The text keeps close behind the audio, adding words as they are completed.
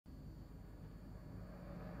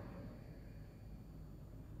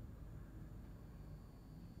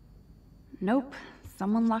Nope.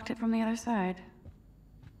 Someone locked it from the other side.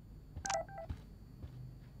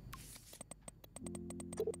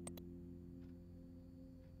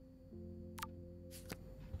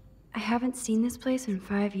 I haven't seen this place in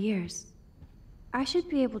 5 years. I should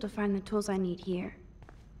be able to find the tools I need here.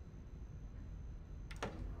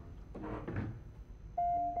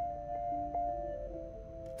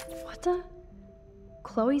 What the?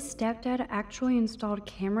 Chloe's stepdad actually installed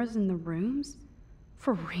cameras in the rooms?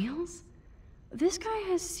 For reals? This guy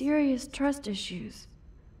has serious trust issues.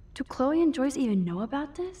 Do Chloe and Joyce even know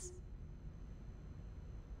about this?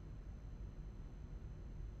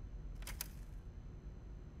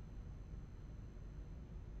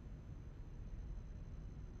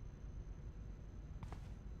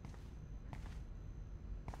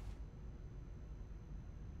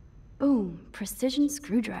 Boom, precision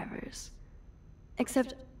screwdrivers.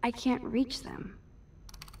 Except I can't reach them.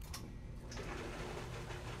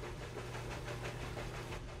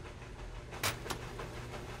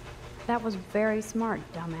 That was very smart,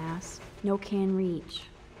 dumbass. No can reach.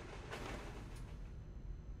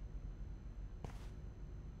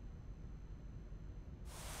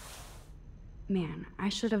 Man, I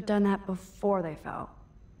should have done that before they fell.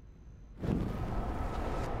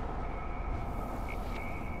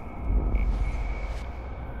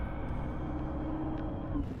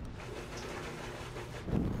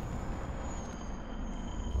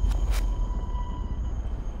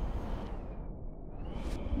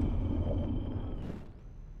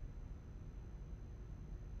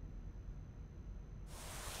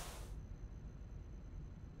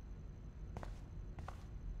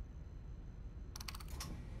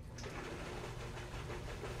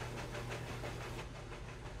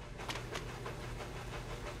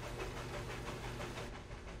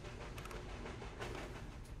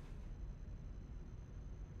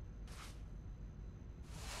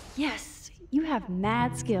 Yes, you have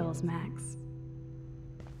mad skills, Max.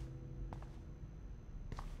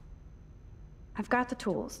 I've got the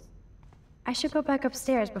tools. I should go back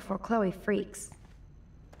upstairs before Chloe freaks.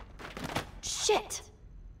 Shit!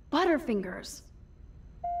 Butterfingers!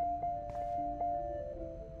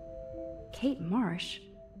 Kate Marsh?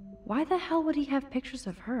 Why the hell would he have pictures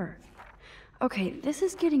of her? Okay, this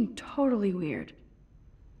is getting totally weird.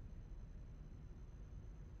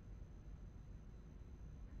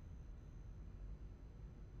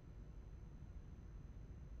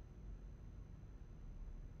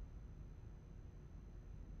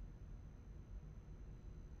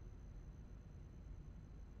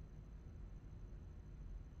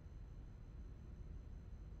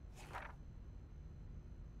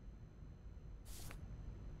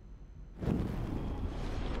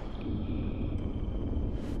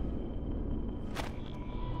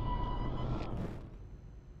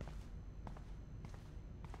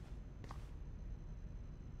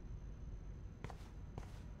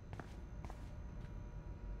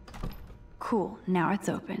 Cool, now it's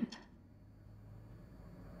opened.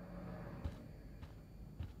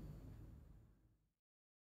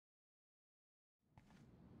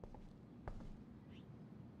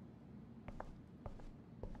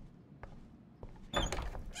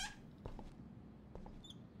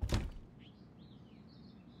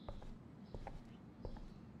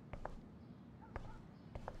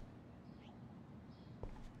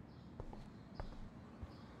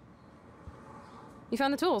 You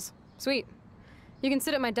found the tools. Sweet. You can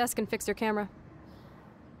sit at my desk and fix your camera.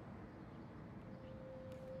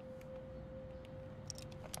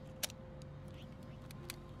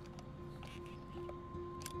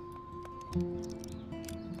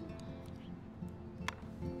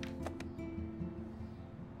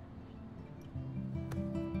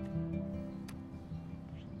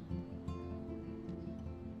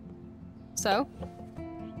 So?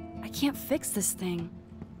 I can't fix this thing.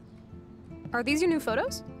 Are these your new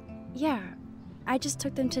photos? Yeah, I just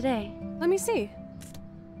took them today. Let me see.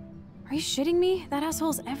 Are you shitting me? That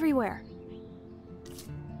asshole's everywhere.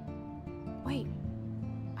 Wait,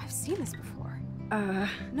 I've seen this before.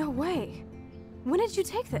 No way. When did you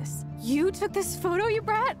take this? You took this photo, you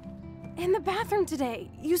brat? In the bathroom today.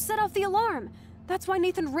 You set off the alarm. That's why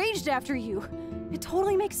Nathan raged after you. It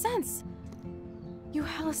totally makes sense. You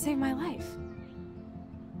hella saved my life.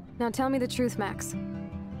 Now tell me the truth, Max.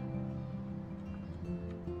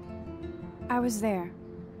 I was there,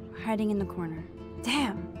 hiding in the corner.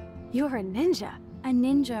 Damn, you're a ninja. A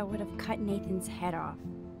ninja would have cut Nathan's head off.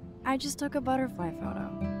 I just took a butterfly photo.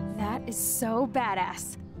 That is so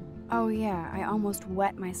badass. Oh yeah, I almost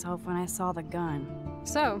wet myself when I saw the gun.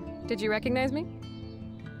 So, did you recognize me?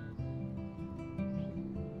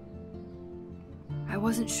 I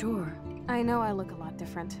wasn't sure. I know I look a lot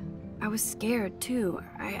different. I was scared, too.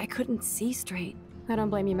 I couldn't see straight. I don't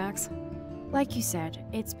blame you, Max. Like you said,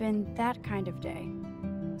 it's been that kind of day.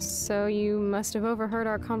 So you must have overheard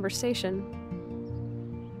our conversation.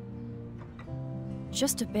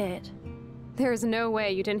 Just a bit. There's no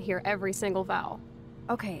way you didn't hear every single vowel.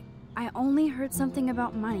 Okay, I only heard something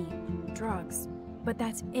about money, drugs, but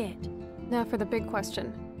that's it. Now for the big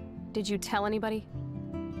question. Did you tell anybody?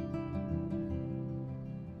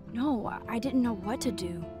 No, I didn't know what to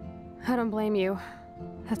do. I don't blame you.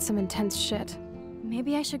 That's some intense shit.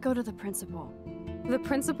 Maybe I should go to the principal. The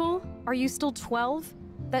principal? Are you still 12?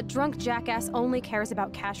 That drunk jackass only cares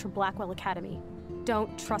about cash for Blackwell Academy.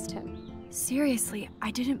 Don't trust him. Seriously, I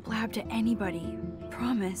didn't blab to anybody.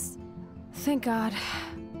 Promise. Thank God.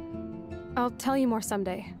 I'll tell you more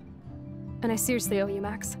someday. And I seriously owe you,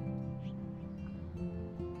 Max.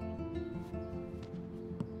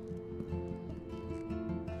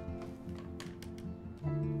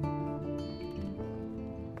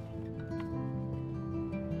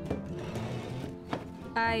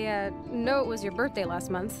 I know it was your birthday last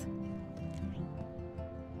month.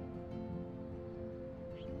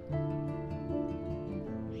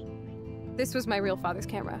 This was my real father's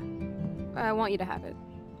camera. I want you to have it.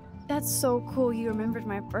 That's so cool you remembered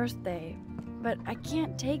my birthday. But I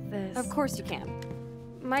can't take this. Of course you can.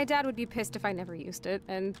 My dad would be pissed if I never used it,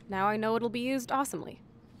 and now I know it'll be used awesomely.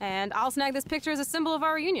 And I'll snag this picture as a symbol of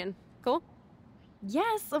our reunion. Cool?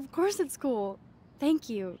 Yes, of course it's cool. Thank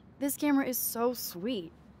you. This camera is so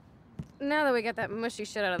sweet. Now that we got that mushy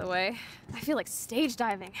shit out of the way, I feel like stage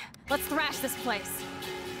diving. Let's thrash this place.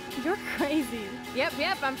 You're crazy. Yep,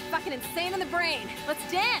 I'm fucking insane in the brain.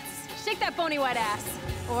 Let's dance! Shake that bony white ass.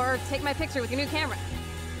 Or take my picture with your new camera.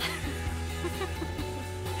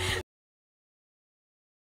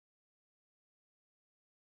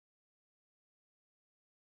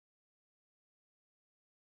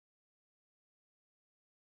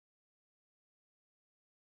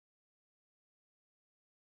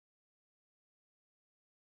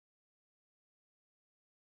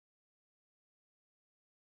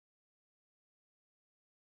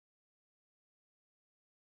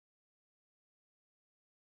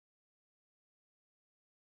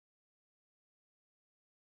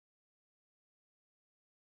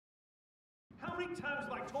 How many times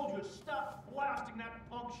have I told you to stop blasting that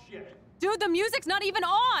punk shit? Dude, the music's not even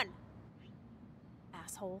on!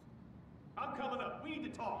 Asshole. I'm coming up. We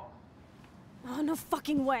need to talk. Oh, no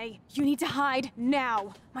fucking way. You need to hide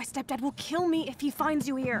now. My stepdad will kill me if he finds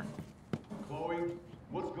you here. Chloe,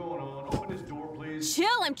 what's going on? Open this door, please. Chill,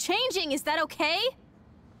 I'm changing. Is that okay?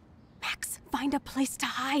 Max, find a place to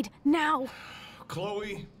hide now.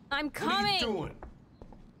 Chloe. I'm coming. What are you doing?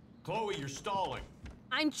 Chloe, you're stalling.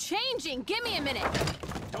 I'm changing. Give me a minute.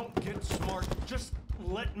 Don't get smart. Just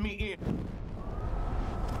let me in.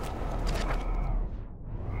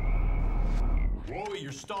 Chloe,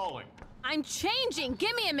 you're stalling. I'm changing.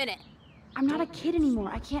 Give me a minute. I'm not a kid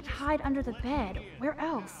anymore. I can't hide under the bed. Where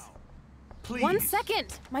else? Please. 1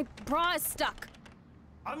 second. My bra is stuck.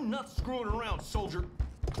 I'm not screwing around, soldier.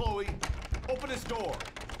 Chloe, open this door.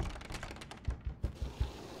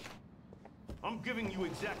 I'm giving you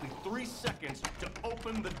exactly 3 seconds to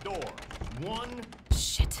open the door. 1.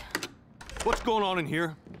 Shit. What's going on in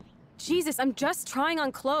here? Jesus, I'm just trying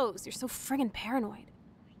on clothes. You're so friggin' paranoid.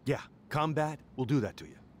 Yeah, combat will do that to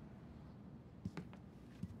you.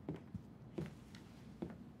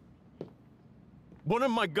 One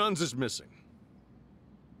of my guns is missing.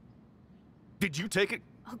 Did you take it?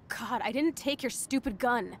 Oh God, I didn't take your stupid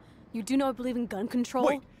gun. You do know I believe in gun control?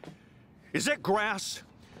 Wait, is that grass?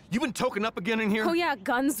 You been token up again in here? Oh yeah,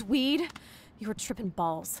 guns, weed. You were tripping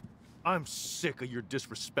balls. I'm sick of your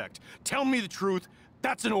disrespect. Tell me the truth.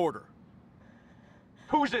 That's an order.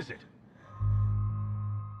 Whose is it?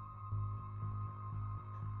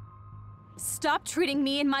 Stop treating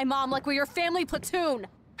me and my mom like we're your family platoon.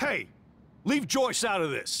 Hey, leave Joyce out of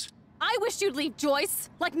this. I wish you'd leave Joyce,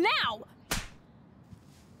 like now.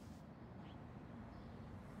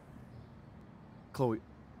 Chloe,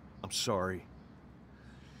 I'm sorry.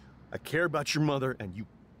 I care about your mother, and you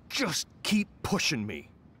just keep pushing me.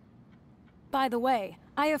 By the way,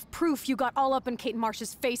 I have proof you got all up in Kate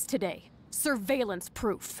Marsh's face today. Surveillance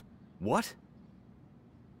proof. What?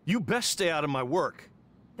 You best stay out of my work.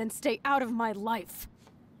 Then stay out of my life.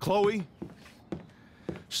 Chloe,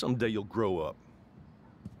 someday you'll grow up.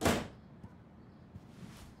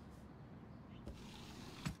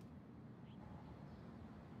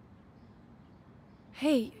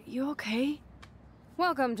 Hey, you okay?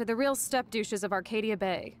 Welcome to the real step-douches of Arcadia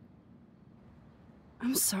Bay.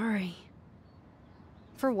 I'm sorry.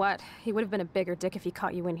 For what? He would have been a bigger dick if he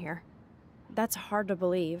caught you in here. That's hard to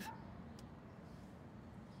believe.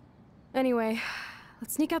 Anyway,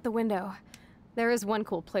 let's sneak out the window. There is one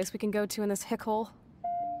cool place we can go to in this hick hole.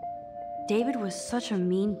 David was such a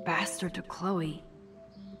mean bastard to Chloe.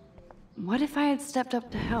 What if I had stepped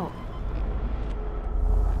up to help?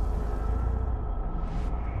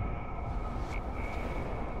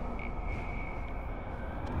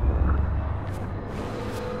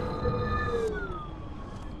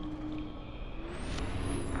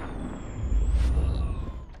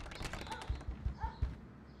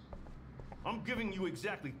 I'm giving you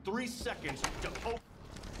exactly 3 seconds to open.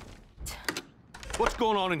 What's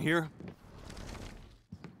going on in here?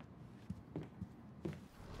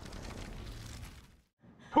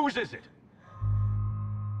 Whose is it?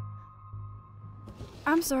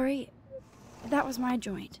 I'm sorry. That was my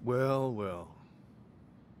joint. Well, well.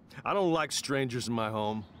 I don't like strangers in my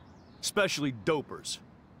home, especially dopers.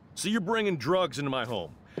 So you're bringing drugs into my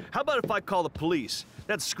home. How about if I call the police?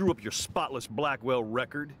 That'd screw up your spotless Blackwell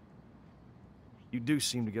record. You do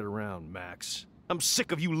seem to get around, Max. I'm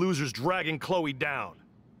sick of you losers dragging Chloe down.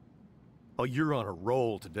 Oh, you're on a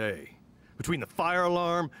roll today. Between the fire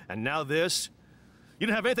alarm and now this. You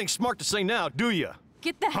don't have anything smart to say now, do you?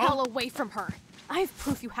 Get the hell away from her. I have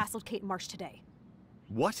proof you hassled Kate Marsh today.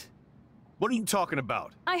 What? What are you talking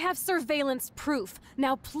about? I have surveillance proof.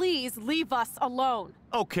 Now please leave us alone.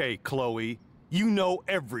 Okay, Chloe. You know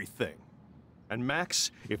everything. And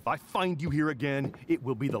Max, if I find you here again, it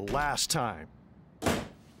will be the last time.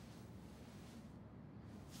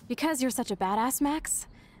 Because you're such a badass, Max,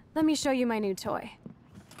 let me show you my new toy.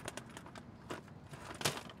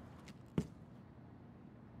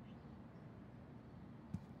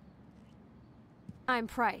 I'm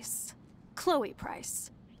Price. Chloe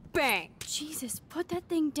Price. Bang! Jesus, put that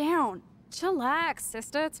thing down. Chillax,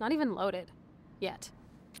 sister. It's not even loaded. Yet.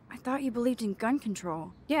 I thought you believed in gun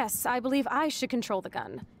control. Yes, I believe I should control the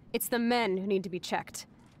gun. It's the men who need to be checked.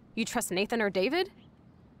 You trust Nathan or David?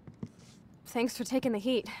 Thanks for taking the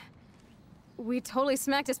heat. We totally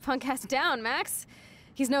smacked his punk ass down, Max.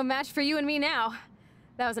 He's no match for you and me now.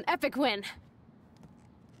 That was an epic win.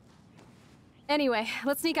 Anyway,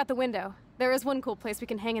 let's sneak out the window. There is one cool place we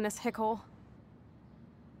can hang in this hick hole.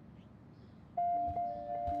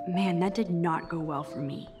 Man, that did not go well for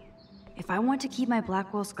me. If I want to keep my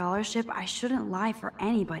Blackwell scholarship, I shouldn't lie for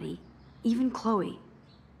anybody, even Chloe.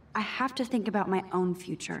 I have to think about my own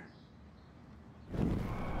future.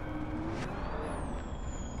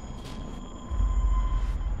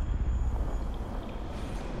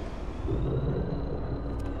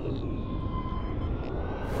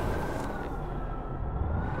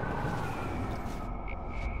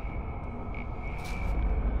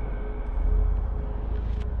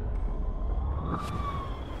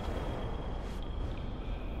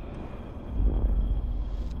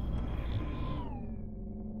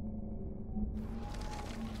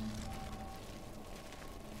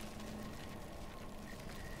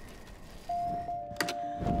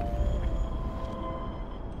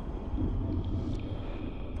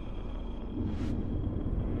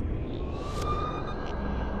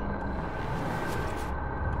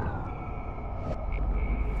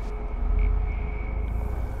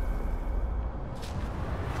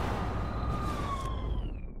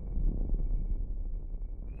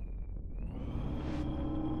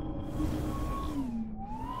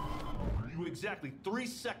 Exactly 3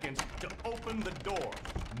 seconds to open the door.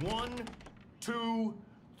 1, 2,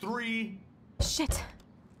 3. Shit.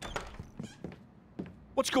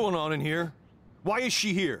 What's going on in here? Why is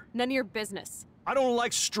she here? None of your business. I don't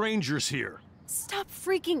like strangers here. Stop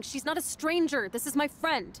freaking. She's not a stranger. This is my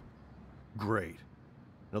friend. Great.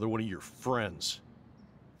 Another one of your friends.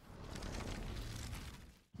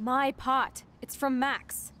 My pot. It's from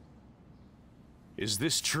Max. Is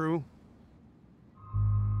this true?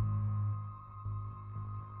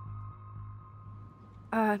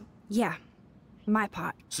 Yeah. My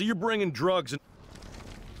pot. So you're bringing drugs and...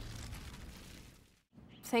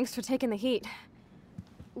 Thanks for taking the heat.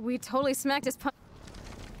 We totally smacked his punk.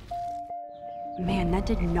 Man, that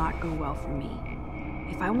did not go well for me.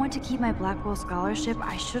 If I want to keep my Blackwell scholarship,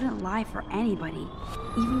 I shouldn't lie for anybody,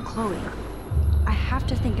 even Chloe. I have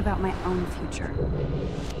to think about my own future.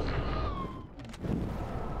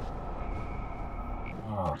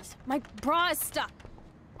 My bra is stuck.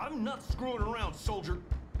 I'm not screwing around, soldier.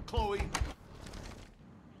 Chloe.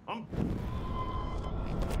 I'm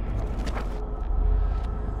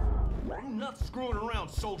not screwing around,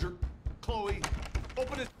 soldier. Chloe,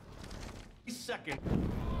 open it. Second.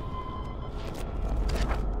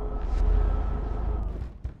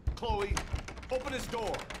 Chloe, open his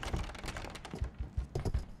door.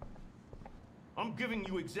 I'm giving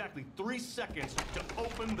you exactly 3 seconds to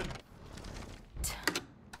open the...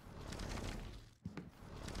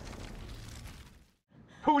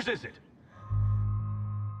 Whose is it?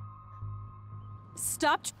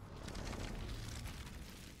 Stop.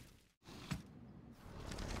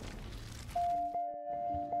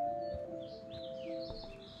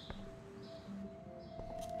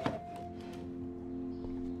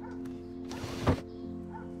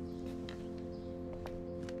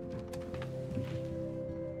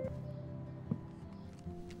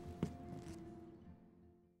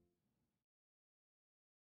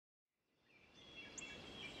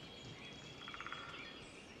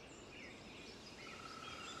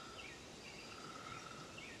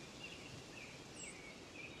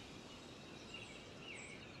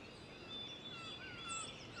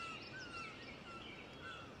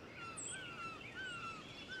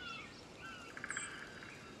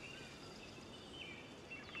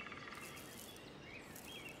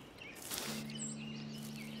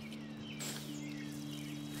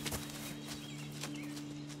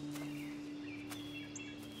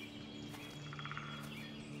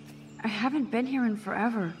 I haven't been here in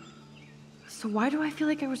forever. So why do I feel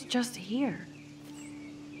like I was just here?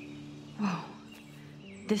 Whoa.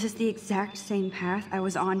 This is the exact same path I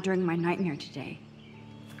was on during my nightmare today.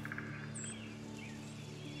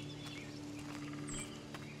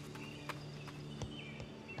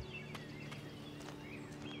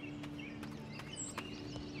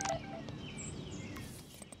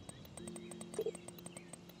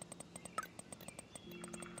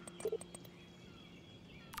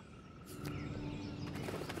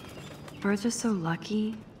 Birds are so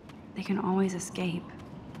lucky, they can always escape.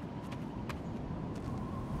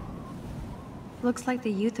 Looks like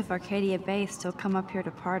the youth of Arcadia Bay still come up here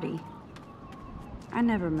to party. I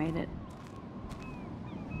never made it.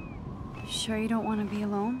 Sure you don't want to be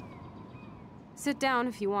alone? Sit down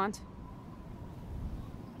if you want.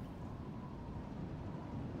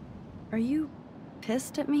 Are you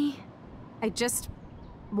pissed at me? I just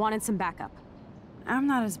wanted some backup. I'm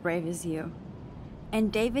not as brave as you. And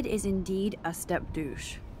David is indeed a step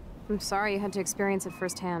douche. I'm sorry you had to experience it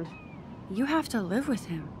firsthand. You have to live with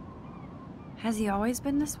him. Has he always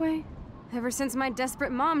been this way? Ever since my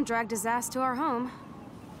desperate mom dragged his ass to our home,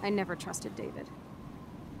 I never trusted David.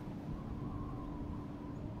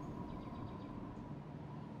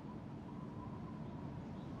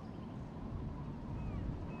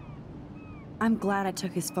 I'm glad I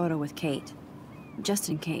took his photo with Kate. Just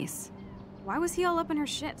in case. Why was he all up in her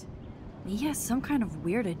shit? He has some kind of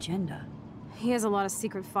weird agenda. He has a lot of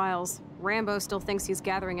secret files. Rambo still thinks he's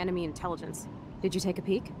gathering enemy intelligence. Did you take a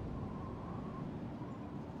peek?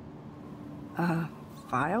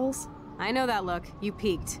 Files? I know that look. You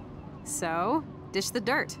peeked. So, dish the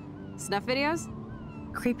dirt. Snuff videos?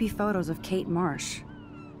 Creepy photos of Kate Marsh.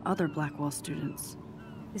 Other Blackwell students.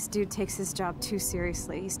 This dude takes his job too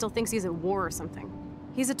seriously. He still thinks he's at war or something.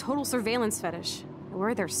 He's a total surveillance fetish. Where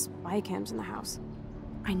are there spy cams in the house?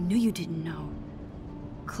 I knew you didn't know.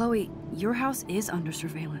 Chloe, your house is under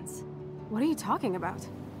surveillance. What are you talking about?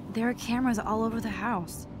 There are cameras all over the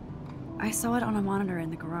house. I saw it on a monitor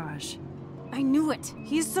in the garage. I knew it!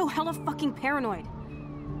 He's so hella fucking paranoid!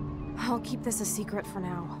 I'll keep this a secret for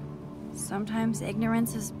now. Sometimes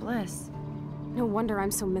ignorance is bliss. No wonder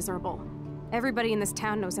I'm so miserable. Everybody in this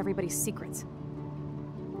town knows everybody's secrets.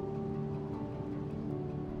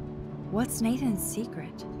 What's Nathan's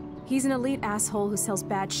secret? He's an elite asshole who sells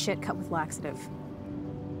bad shit cut with laxative.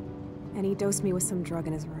 And he dosed me with some drug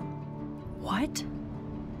in his room. What?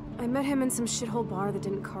 I met him in some shithole bar that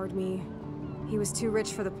didn't card me. He was too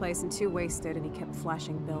rich for the place and too wasted, and he kept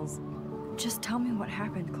flashing bills. Just tell me what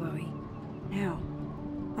happened, Chloe. Now.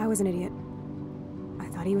 I was an idiot. I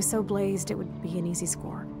thought he was so blazed it would be an easy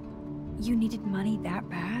score. You needed money that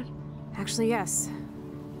bad? Actually, yes.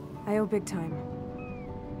 I owe big time.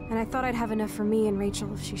 And I thought I'd have enough for me and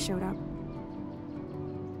Rachel if she showed up.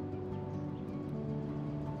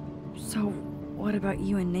 So, what about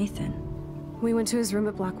you and Nathan? We went to his room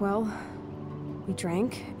at Blackwell. We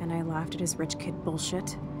drank, and I laughed at his rich kid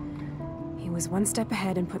bullshit. He was one step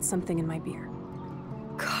ahead and put something in my beer.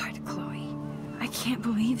 God, Chloe. I can't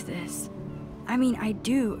believe this. I mean, I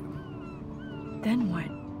do. Then what?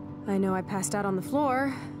 I know I passed out on the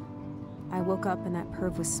floor. I woke up and that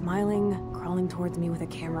perv was smiling, crawling towards me with a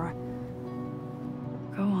camera.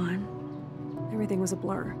 Go on. Everything was a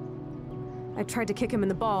blur. I tried to kick him in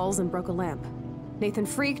the balls and broke a lamp. Nathan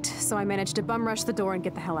freaked, so I managed to bum rush the door and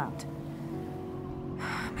get the hell out.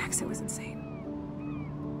 Max, it was insane.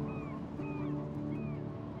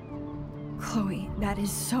 Chloe, that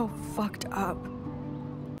is so fucked up.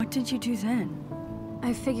 What did you do then?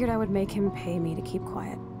 I figured I would make him pay me to keep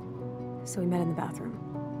quiet. So we met in the bathroom.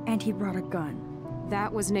 And he brought a gun.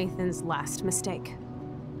 That was Nathan's last mistake.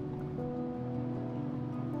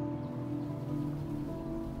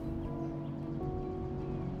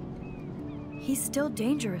 He's still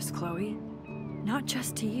dangerous, Chloe. Not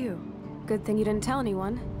just to you. Good thing you didn't tell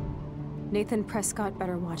anyone. Nathan Prescott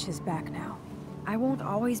better watch his back now. I won't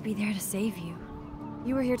always be there to save you.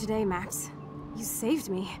 You were here today, Max. You saved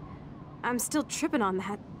me. I'm still tripping on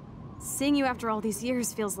that. Seeing you after all these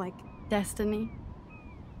years feels like... Destiny.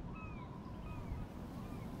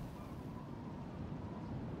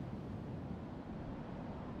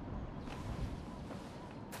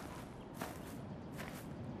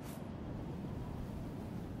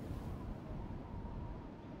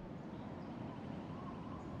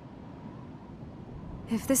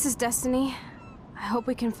 If this is destiny, I hope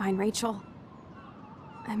we can find Rachel.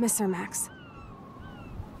 I miss her, Max.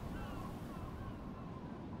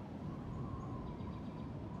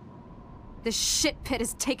 This shit pit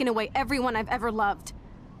has taken away everyone I've ever loved.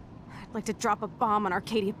 I'd like to drop a bomb on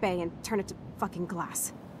Arcadia Bay and turn it to fucking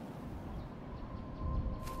glass.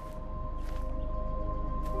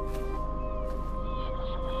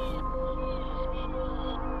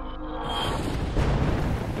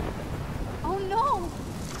 Oh no!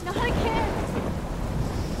 Not again!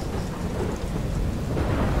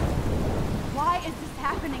 Why is this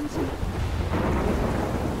happening to me?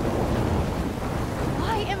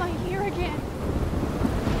 Why am I here again?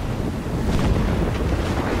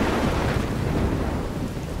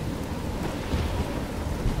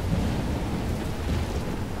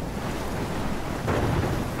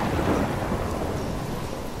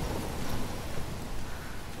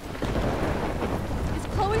 Is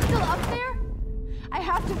Chloe still up there? I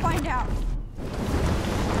have to find out.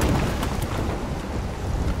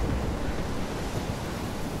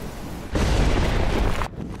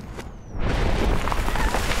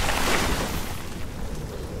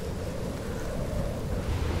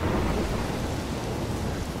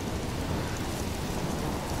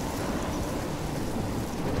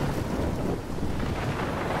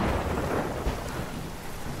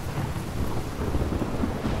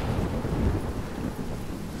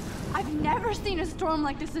 I've never seen a storm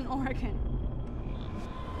like this in Oregon.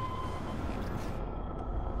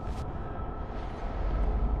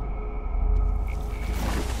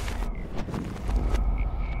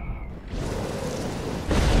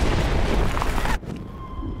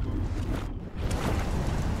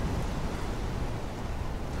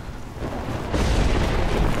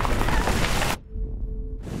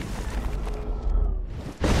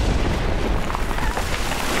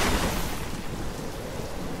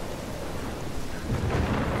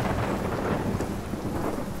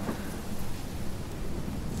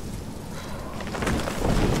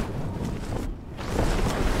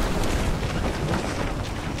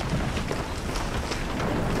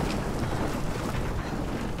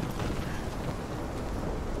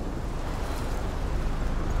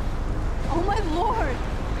 Oh my lord!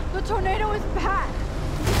 The tornado is back!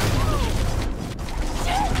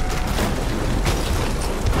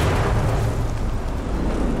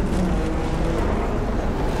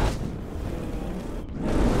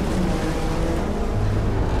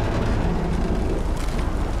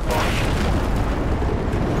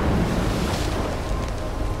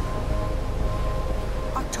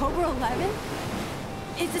 October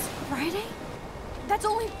 11th? Is this Friday? That's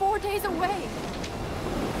only 4 days away!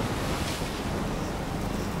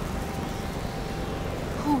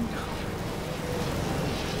 Oh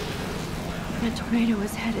no. The tornado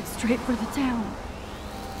is headed straight for the town.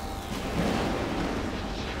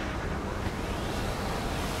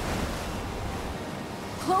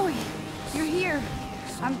 Chloe, you're here.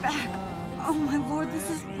 I'm back. Oh my lord, this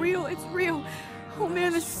is real. It's real. Oh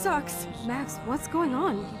man, this sucks. Max, what's going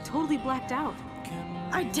on? You totally blacked out.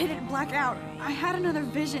 I didn't black out. I had another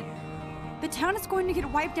vision. The town is going to get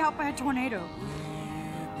wiped out by a tornado.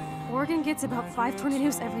 Oregon gets about 5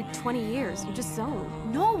 tornadoes every 20 years. You just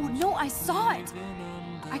zoned. No, I saw it.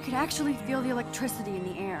 I could actually feel the electricity in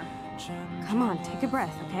the air. Come on, take a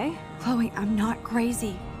breath, okay? Chloe, I'm not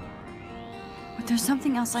crazy. But there's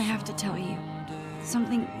something else I have to tell you.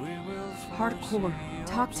 Something hardcore.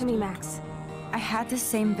 Talk to me, Max. I had this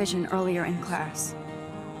same vision earlier in class.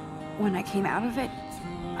 When I came out of it,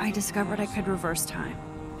 I discovered I could reverse time.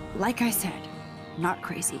 Like I said, not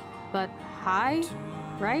crazy. But high,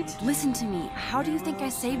 right? Listen to me. How do you think I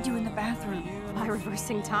saved you in the bathroom? By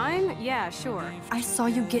reversing time? Yeah, sure. I saw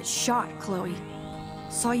you get shot, Chloe.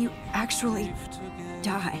 Saw you actually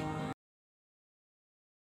die.